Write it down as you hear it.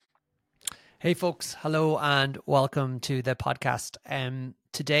Hey folks, hello and welcome to the podcast.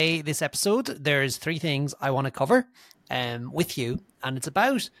 Today, this episode, there's three things I want to cover with you, and it's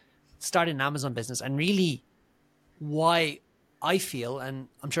about starting an Amazon business and really why I feel, and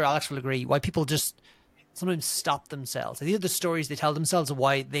I'm sure Alex will agree, why people just sometimes stop themselves. These are the stories they tell themselves of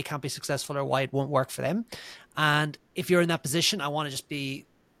why they can't be successful or why it won't work for them. And if you're in that position, I just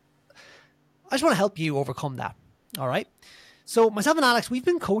want to help you overcome that. All right. So myself and Alex, we've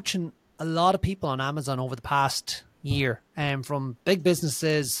been coaching a lot of people on Amazon over the past year, from big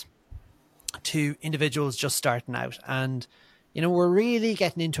businesses to individuals just starting out. And, we're really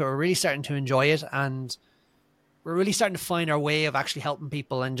getting into it. We're really starting to enjoy it. And we're really starting to find our way of actually helping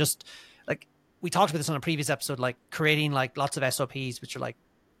people. And just like we talked about this on a previous episode, like creating like lots of SOPs, which are like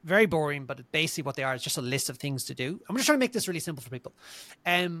very boring, but basically what they are is just a list of things to do. I'm just trying to make this really simple for people.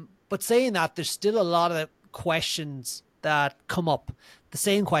 But saying that, there's still a lot of questions that come up, the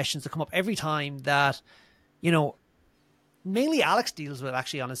same questions that come up every time that, mainly Alex deals with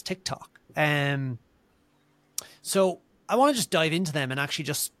actually on his TikTok. So I want to just dive into them and actually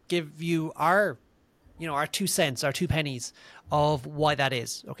just give you our 2 cents, our 2 pennies of why that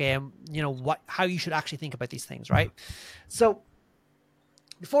is. Okay. And how you should actually think about these things. Right. So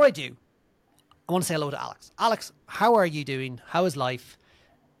before I do, I want to say hello to Alex. Alex, how are you doing? How is life?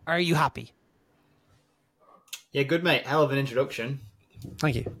 Are you happy? Yeah, good, mate. Hell of an introduction.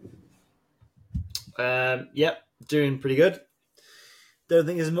 Thank you. Yep, doing pretty good. Don't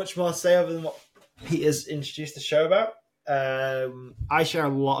think there's much more to say other than what Peter's introduced the show about. I share a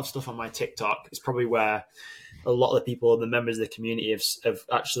lot of stuff on my TikTok. It's probably where a lot of the people, the members of the community have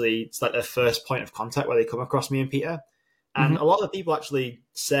actually, it's like their first point of contact where they come across me and Peter. And a lot of the people actually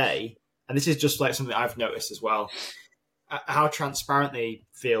say, and this is just like something I've noticed as well, how transparent they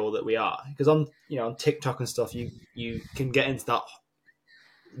feel that we are. Because on TikTok and stuff, you can get into that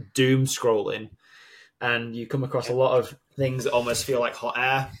doom scrolling, and you come across a lot of things that almost feel like hot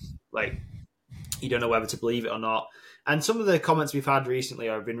air, like you don't know whether to believe it or not. And some of the comments we've had recently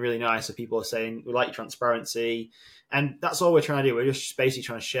have been really nice. So people are saying we like your transparency, and that's all we're trying to do. We're just basically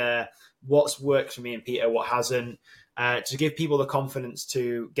trying to share what's worked for me and Peter, what hasn't, to give people the confidence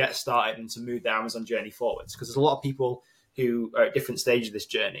to get started and to move their Amazon journey forwards. Because there's a lot of people who are at different stages of this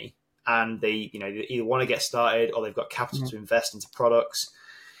journey, and they either want to get started or they've got capital to invest into products.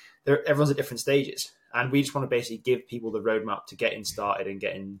 Everyone's at different stages, and we just want to basically give people the roadmap to getting started and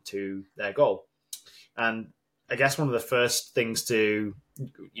getting to their goal. And I guess one of the first things to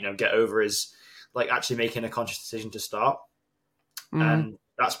get over is like actually making a conscious decision to start. And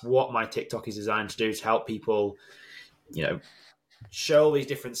that's what my TikTok is designed to do, to help people show all these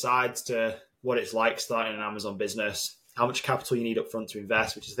different sides to what it's like starting an Amazon business, how much capital you need up front to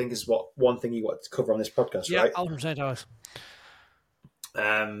invest, which I think is what one thing you want to cover on this podcast, right? Yeah, 100%.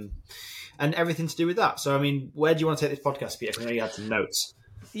 And everything to do with that. So, I mean, where do you want to take this podcast, Peter? I know you had some notes.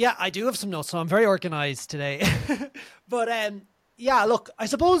 Yeah, I do have some notes, so I'm very organized today. But look, I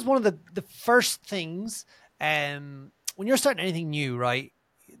suppose one of the first things, when you're starting anything new, right,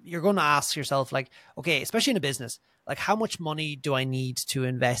 you're going to ask yourself, like, okay, especially in a business, like, how much money do I need to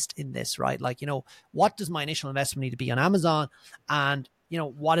invest in this, right? Like, what does my initial investment need to be on Amazon? And,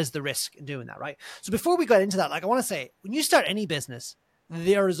 what is the risk in doing that, right? So before we get into that, like, I want to say, when you start any business,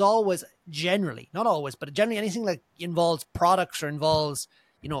 there is always generally, not always, but generally anything like involves products or involves,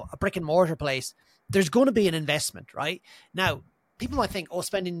 a brick and mortar place, there's going to be an investment, right? Now, people might think,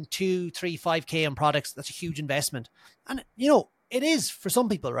 spending 2, 3, 5K on products, that's a huge investment. And, it is for some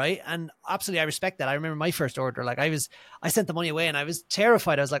people, right? And absolutely, I respect that. I remember my first order, like I sent the money away and I was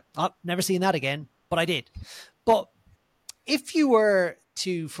terrified. I was like, never seeing that again, but I did. But if you were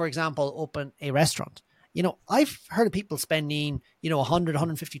to, for example, open a restaurant, I've heard of people spending, 100,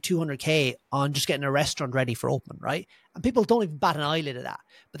 150, 200K on just getting a restaurant ready for open, right? And people don't even bat an eyelid at that.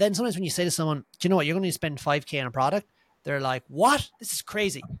 But then sometimes when you say to someone, do you know what, you're going to spend 5K on a product, they're like, what? This is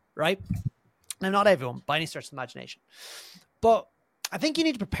crazy, right? Now, not everyone, by any stretch of the imagination. But I think you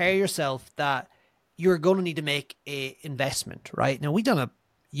need to prepare yourself that you're going to need to make a investment, right? Now, we've done a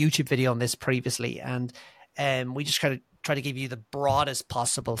YouTube video on this previously, and we just kind of try to give you the broadest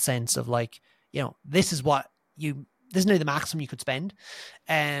possible sense of like, this is what this is now the maximum you could spend,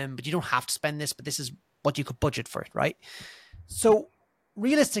 but you don't have to spend this, but this is what you could budget for it, right? So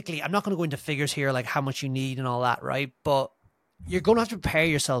realistically, I'm not going to go into figures here, like how much you need and all that, right? But you're going to have to prepare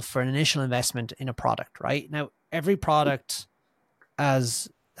yourself for an initial investment in a product, right? Now, every product, as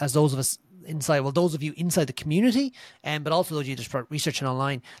those of us inside, well, those of you inside the community, but also those of you just researching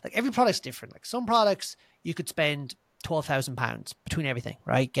online, like every product's different. Like some products you could spend £12,000 between everything,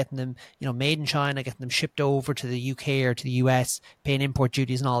 right? Getting them, made in China, getting them shipped over to the UK or to the US, paying import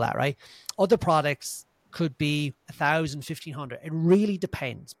duties and all that, right? Other products could be 1,000, 1,500. It really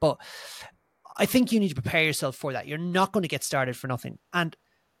depends. But I think you need to prepare yourself for that. You're not going to get started for nothing. And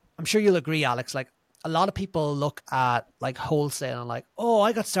I'm sure you'll agree, Alex, like a lot of people look at like wholesale and like, oh,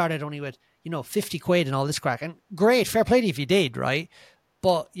 I got started only with, 50 quid and all this crack. And great, fair play to you if you did, right?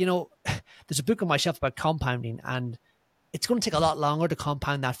 But, there's a book on my shelf about compounding, and it's going to take a lot longer to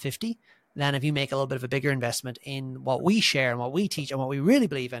compound that 50 than if you make a little bit of a bigger investment in what we share and what we teach and what we really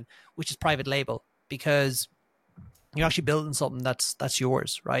believe in, which is private label, because you're actually building something that's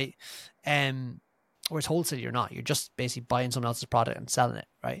yours, right? Whereas wholesale, you're not. You're just basically buying someone else's product and selling it,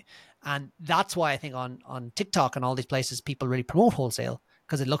 right? And that's why I think on TikTok and all these places, people really promote wholesale,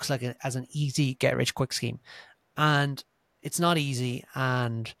 because it looks like as an easy get-rich-quick scheme. And it's not easy.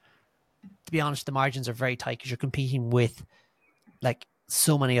 And to be honest, the margins are very tight because you're competing with like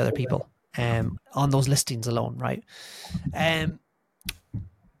so many other people on those listings alone, right?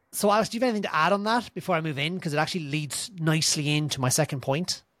 So Alex, do you have anything to add on that before I move in? Because it actually leads nicely into my second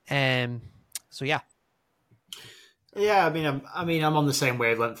point. So yeah. Yeah, I'm on the same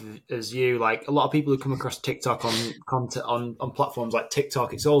wavelength as you. Like a lot of people who come across TikTok on content on platforms like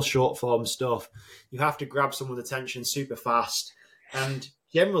TikTok, it's all short form stuff. You have to grab someone's attention super fast, and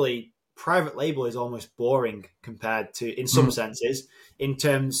generally, private label is almost boring compared to, in some senses, in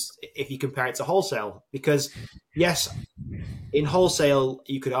terms if you compare it to wholesale. Because yes, in wholesale,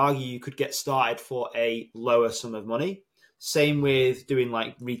 you could argue you could get started for a lower sum of money. Same with doing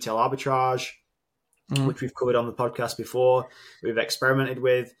like retail arbitrage, which we've covered on the podcast before, we've experimented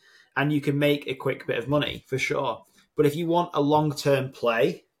with, and you can make a quick bit of money for sure. But if you want a long-term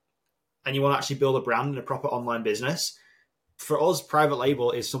play and you want to actually build a brand and a proper online business, for us, private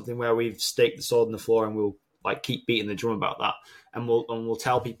label is something where we've staked the sword in the floor, and we'll like keep beating the drum about that, and we'll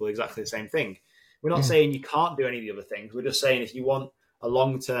tell people exactly the same thing. We're not saying you can't do any of the other things. We're just saying if you want a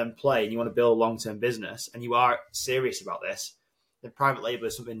long-term play and you want to build a long-term business and you are serious about this, then private label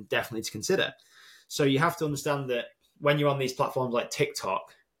is something definitely to consider. So you have to understand that when you're on these platforms like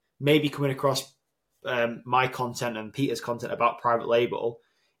TikTok, maybe coming across my content and Peter's content about private label,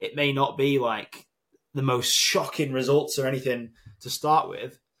 it may not be like the most shocking results or anything to start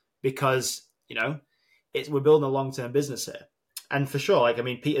with, because, we're building a long-term business here. And for sure,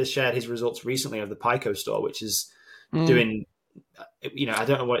 Peter's shared his results recently of the Pico store, which is doing, I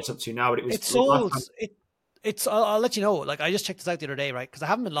don't know what it's up to now, but it sold. I'll let you know. Like I just checked this out the other day, right? Because I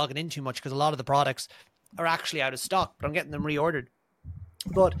haven't been logging in too much because a lot of the products are actually out of stock, but I'm getting them reordered.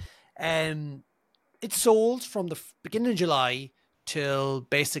 But it sold from the beginning of July till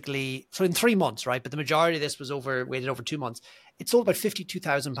basically, so in 3 months, right? But the majority of this was weighted over 2 months. It sold about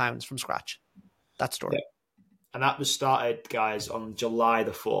 £52,000 from scratch. That store. Yeah. And that was started, guys, on July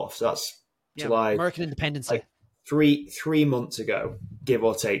the 4th. So that's July. American Independence Day. Like 3 months ago, give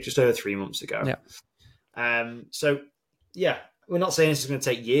or take, just over 3 months ago. Yeah. So, yeah, we're not saying this is going to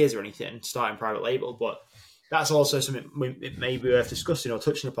take years or anything, starting private label, but that's also something it may be worth discussing or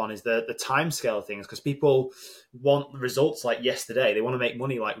touching upon, is the time scale of things, because people want results like yesterday. They want to make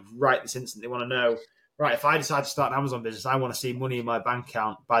money like right this instant. They want to know, right, if I decide to start an Amazon business, I want to see money in my bank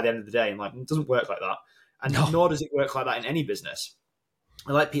account by the end of the day. And like, it doesn't work like that. And nor does it work like that in any business.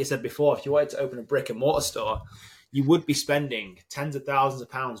 And like Peter said before, if you wanted to open a brick and mortar store, you would be spending tens of thousands of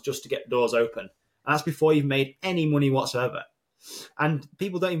pounds just to get doors open. And that's before you've made any money whatsoever. And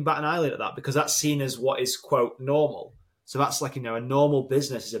people don't even bat an eyelid at that, because that's seen as what is, quote, normal. So that's like, a normal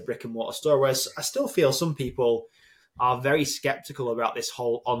business is a brick and mortar store. Whereas I still feel some people are very skeptical about this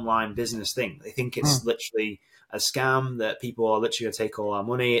whole online business thing. They think it's literally a scam, that people are literally going to take all our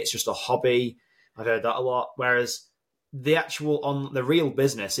money. It's just a hobby. I've heard that a lot. Whereas the real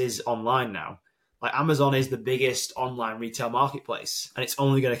business is online now. Like Amazon is the biggest online retail marketplace, and it's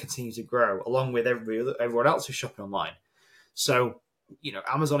only going to continue to grow, along with everyone else who's shopping online. So,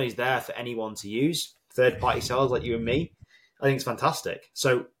 Amazon is there for anyone to use, third-party sellers like you and me. I think it's fantastic.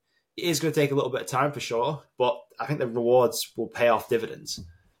 So it is going to take a little bit of time for sure, but I think the rewards will pay off dividends.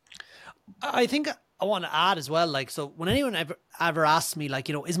 I think I want to add as well, like, so when anyone ever asks me, like,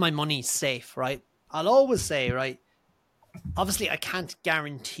 is my money safe, right? I'll always say, right, obviously I can't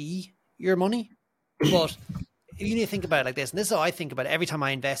guarantee your money, but you need to think about it like this. And this is how I think about it every time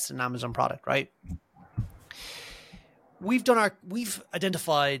I invest in an Amazon product, right? We've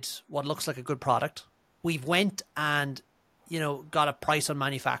identified what looks like a good product. We've went and, got a price on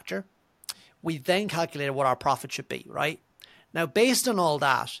manufacture. We've then calculated what our profit should be, right? Now, based on all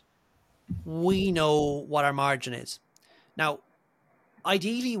that, we know what our margin is. Now,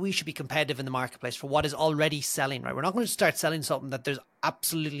 ideally we should be competitive in the marketplace for what is already selling, right? We're not going to start selling something that there's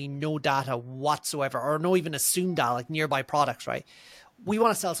absolutely no data whatsoever, or no even assumed data, like nearby products, right? We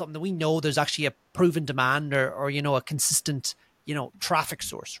want to sell something that we know there's actually a proven demand, or a consistent, traffic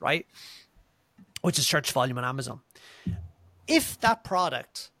source, right? Which is search volume on Amazon. If that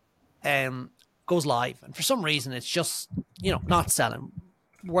product goes live and for some reason it's just, not selling,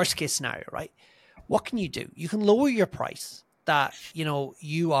 worst case scenario, right? What can you do? You can lower your price that,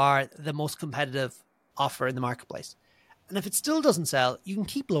 you are the most competitive offer in the marketplace. And if it still doesn't sell, you can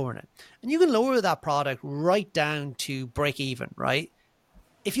keep lowering it. And you can lower that product right down to break even, right?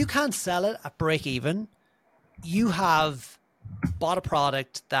 If you can't sell it at break even, you have bought a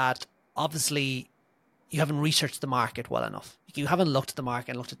product that obviously you haven't researched the market well enough. You haven't looked at the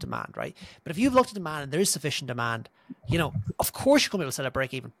market and looked at demand, right? But if you've looked at demand and there is sufficient demand, of course you're going to be able to sell at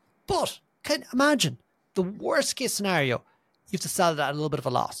break even. But can imagine the worst case scenario, you have to sell it at a little bit of a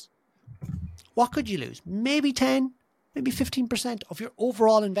loss. What could you lose? Maybe 10, maybe 15% of your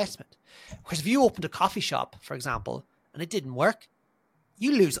overall investment. Whereas if you opened a coffee shop, for example, and it didn't work,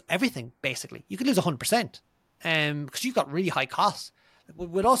 you lose everything, basically. You could lose 100% because you've got really high costs.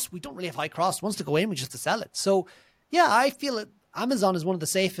 With us, we don't really have high costs. Once to go in, we just have to sell it. So, yeah, I feel that Amazon is one of the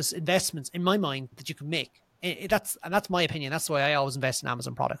safest investments in my mind that you can make. That's my opinion. That's why I always invest in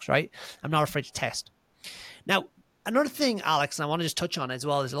Amazon products, right? I'm not afraid to test. Now, another thing, Alex, and I want to just touch on as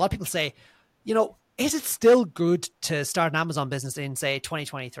well, is a lot of people say, is it still good to start an Amazon business in, say,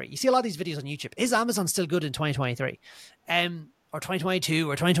 2023? You see a lot of these videos on YouTube. Is Amazon still good in 2023? Or 2022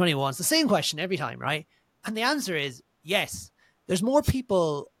 or 2021? It's the same question every time, right? And the answer is yes. There's more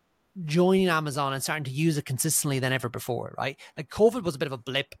people joining Amazon and starting to use it consistently than ever before, right? Like COVID was a bit of a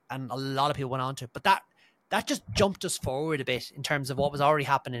blip and a lot of people went on to it, but that just jumped us forward a bit in terms of what was already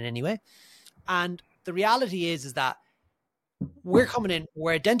happening anyway. And the reality is that we're coming in,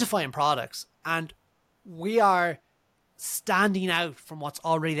 we're identifying products, and we are standing out from what's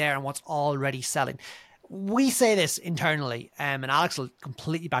already there and what's already selling. We say this internally, and Alex will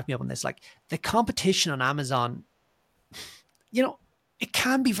completely back me up on this. Like the competition on Amazon, it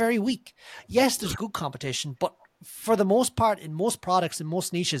can be very weak. Yes, there's good competition, but for the most part, in most products, in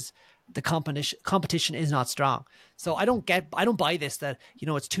most niches, the competition is not strong. So I don't buy this that,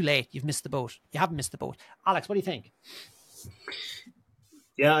 it's too late. You've missed the boat. You haven't missed the boat. Alex, what do you think?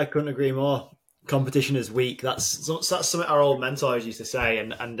 Yeah, I couldn't agree more. Competition is weak. That's something our old mentors used to say.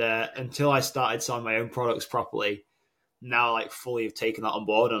 And until I started selling my own products properly, now like fully have taken that on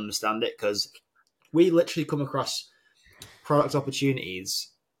board and understand it, because we literally come across product opportunities.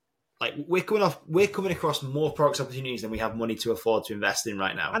 Like we're coming across more product opportunities than we have money to afford to invest in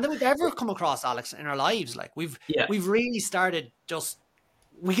right now. And then we've ever come across, Alex, in our lives. Like we've really started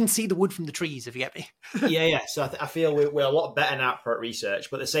we can see the wood from the trees, if you get me. Yeah. So I feel we're a lot better now at product research,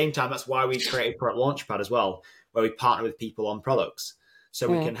 but at the same time, that's why we created Product Launchpad as well, where we partner with people on products. So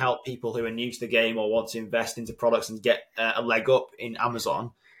we can help people who are new to the game or want to invest into products and get a leg up in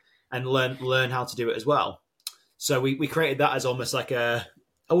Amazon and learn how to do it as well. So we created that as almost like I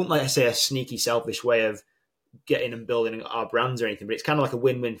wouldn't like to say a sneaky, selfish way of getting and building our brands or anything, but it's kind of like a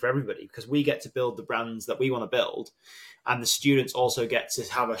win-win for everybody, because we get to build the brands that we want to build, and the students also get to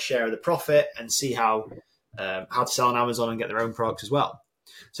have a share of the profit and see how to sell on Amazon and get their own products as well.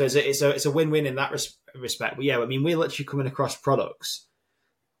 So it's a win-win in that respect. But yeah, I mean, we're literally coming across products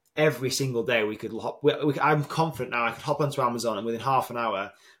every single day. I'm confident now I could hop onto Amazon and within half an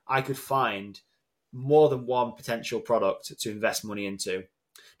hour I could find more than one potential product to invest money into,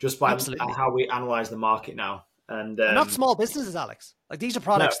 just by how we analyze the market now. And not small businesses, Alex. Like these are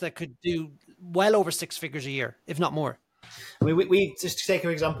products that could do well over 6 figures a year, if not more. I mean, we just to take an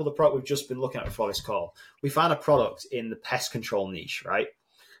example, the product we've just been looking at before this call, we found a product in the pest control niche, right?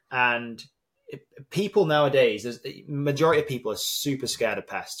 And people nowadays, the majority of people are super scared of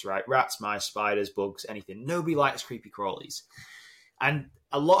pests, right? Rats, mice, spiders, bugs, anything. Nobody likes creepy crawlies. And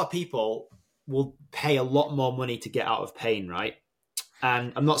a lot of people will pay a lot more money to get out of pain, right?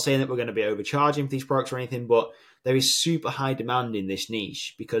 And I'm not saying that we're going to be overcharging for these products or anything, but there is super high demand in this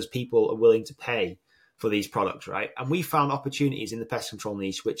niche because people are willing to pay for these products, right? And we found opportunities in the pest control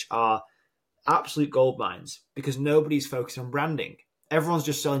niche which are absolute gold mines because nobody's focused on branding. Everyone's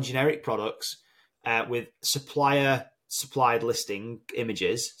just selling generic products with supplied listing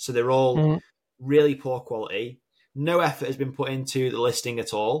images. So they're all really poor quality. No effort has been put into the listing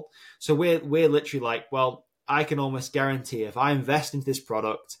at all. So we're literally like, well, I can almost guarantee if I invest into this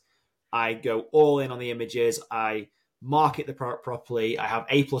product, I go all in on the images, I market the product properly, I have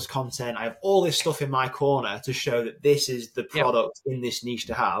A+ content, I have all this stuff in my corner to show that this is the product in this niche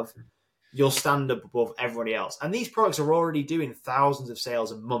to have. you'll stand up above everybody else. And these products are already doing thousands of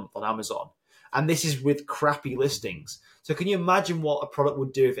sales a month on Amazon. And this is with crappy listings. So can you imagine what a product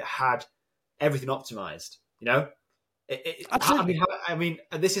would do if it had everything optimized? You know? Absolutely. I mean,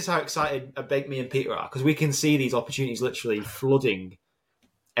 this is how excited me and Peter are, because we can see these opportunities literally flooding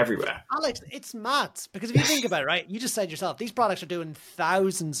everywhere. Alex, it's mad, because if you think about it, right, you just said yourself, these products are doing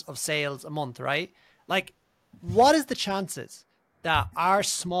thousands of sales a month, right? Like, what is the chances that our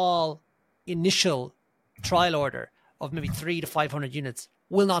small initial trial order of maybe 300 to 500 units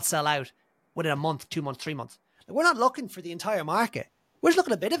will not sell out within a month, 2 months, 3 months? Like, we're not looking for the entire market. We're just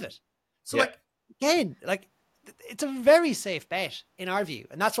looking at a bit of it. So, like, again, like, it's a very safe bet in our view,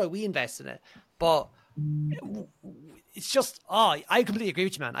 and that's why we invest in it. But it's just, I completely agree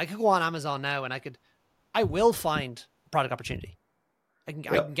with you, man. I could go on Amazon now and I will find a product opportunity. I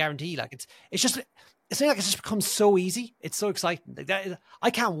can guarantee, like, it's just become so easy. It's so exciting. Like, I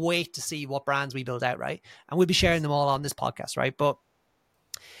can't wait to see what brands we build out, right? And we'll be sharing them all on this podcast, right? But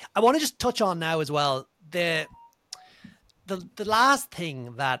I want to just touch on now as well, the last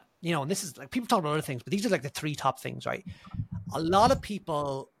thing that, you know, and this is like, people talk about other things, but these are like the 3 top things, right? A lot of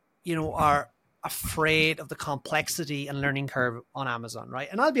people, you know, are afraid of the complexity and learning curve on Amazon, right?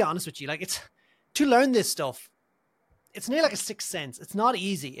 And I'll be honest with you, like, it's to learn this stuff, it's nearly like a sixth sense. It's not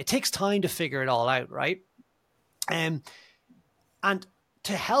easy. It takes time to figure it all out, right? And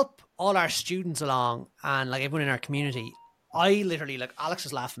to help all our students along and like everyone in our community, I literally, like, Alex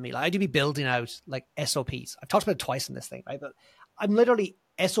is laughing at me. Like, I do be building out like SOPs. I've talked about it twice in this thing, right? But I'm literally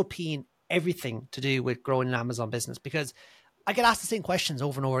SOPing everything to do with growing an Amazon business, because I get asked the same questions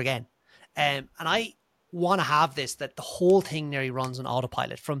over and over again. And I want to have this, that the whole thing nearly runs on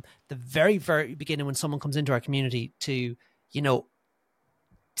autopilot from the very, very beginning when someone comes into our community to, you know,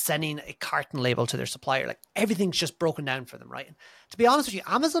 sending a carton label to their supplier. Like, everything's just broken down for them, right? And to be honest with you,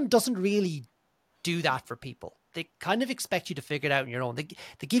 Amazon doesn't really do that for people. They kind of expect you to figure it out on your own. They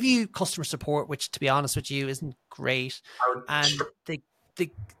give you customer support, which, to be honest with you, isn't great. And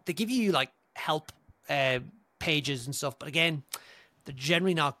they give you like help pages and stuff. But again, they're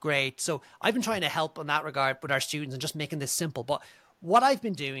generally not great. So I've been trying to help in that regard with our students and just making this simple. But what I've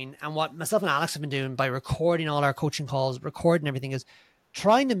been doing, and what myself and Alex have been doing by recording all our coaching calls, recording everything, is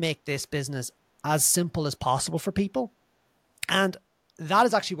trying to make this business as simple as possible for people. And that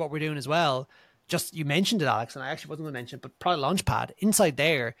is actually what we're doing as well. Just, you mentioned it, Alex, and I actually wasn't going to mention it, but Product Launchpad, inside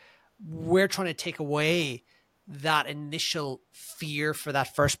there, we're trying to take away that initial fear for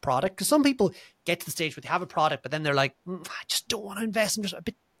that first product. Because some people get to the stage where they have a product, but then they're like, I just don't want to invest. I'm just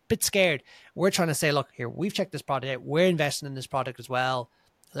a bit scared. We're trying to say, look, here, we've checked this product out. We're investing in this product as well.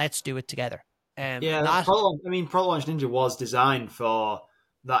 Let's do it together. Product Launch Ninja was designed for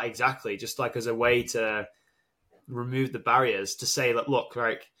that exactly, just like as a way to remove the barriers, to say that, look,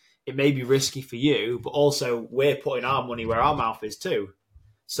 like, it may be risky for you, but also we're putting our money where our mouth is too.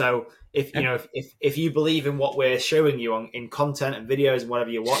 So if you know, if you believe in what we're showing you in content and videos and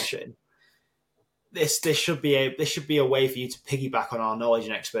whatever you're watching, this should be a way for you to piggyback on our knowledge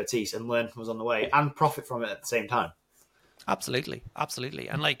and expertise and learn from us on the way and profit from it at the same time. Absolutely.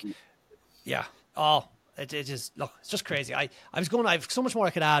 And like, yeah. Oh, it is, look, it's just crazy. I have so much more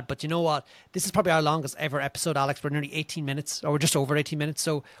I could add, but you know what? This is probably our longest ever episode, Alex. We're nearly 18 minutes, or we're just over 18 minutes.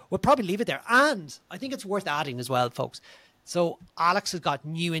 So we'll probably leave it there. And I think it's worth adding as well, folks. So Alex has got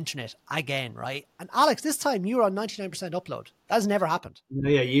new internet again, right? And Alex, this time you were on 99% upload. That has never happened.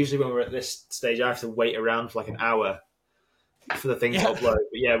 Yeah, usually when we're at this stage, I have to wait around for like an hour for the thing to upload. But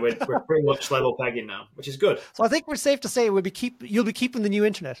yeah, we're pretty much level pegging now, which is good. So I think we're safe to say you'll be keeping the new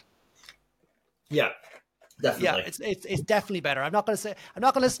internet. Yeah. Definitely. Yeah, it's definitely better. I'm not going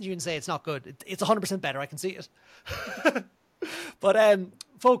to listen to you and say it's not good. It's 100% better. I can see it. But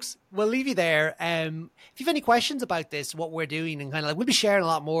folks, we'll leave you there. If you have any questions about this, what we're doing, and kind of like, we'll be sharing a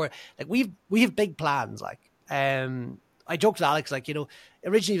lot more. Like, we have big plans. Like, I joked with Alex, like, you know,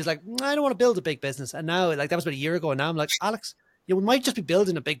 originally he was like, I don't want to build a big business, and now, like, that was about a year ago, and now I'm like, Alex, you know, we might just be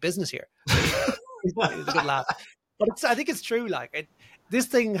building a big business here. It was a good laugh, but I think it's true. Like, this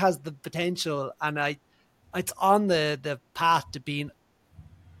thing has the potential, and it's on the path to being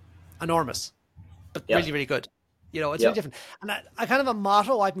enormous, but really, really good. You know, it's really different. And I kind of a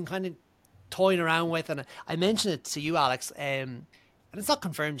motto I've been kind of toying around with, and I mentioned it to you, Alex, and it's not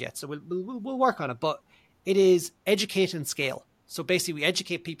confirmed yet, so we'll work on it. But it is educate and scale. So basically, we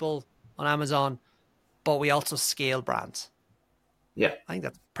educate people on Amazon, but we also scale brands. Yeah, I think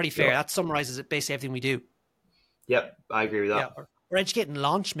that's pretty fair. That summarizes it, basically everything we do. Yep, I agree with that. Yeah, or educate and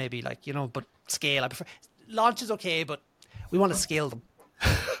launch, maybe, like, you know, but scale. I prefer launch is okay, but we want to scale them.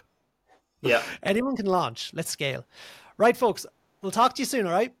 Yeah. Anyone can launch. Let's scale. Right, folks. We'll talk to you soon,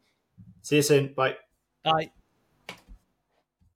 all right? See you soon. Bye. Bye.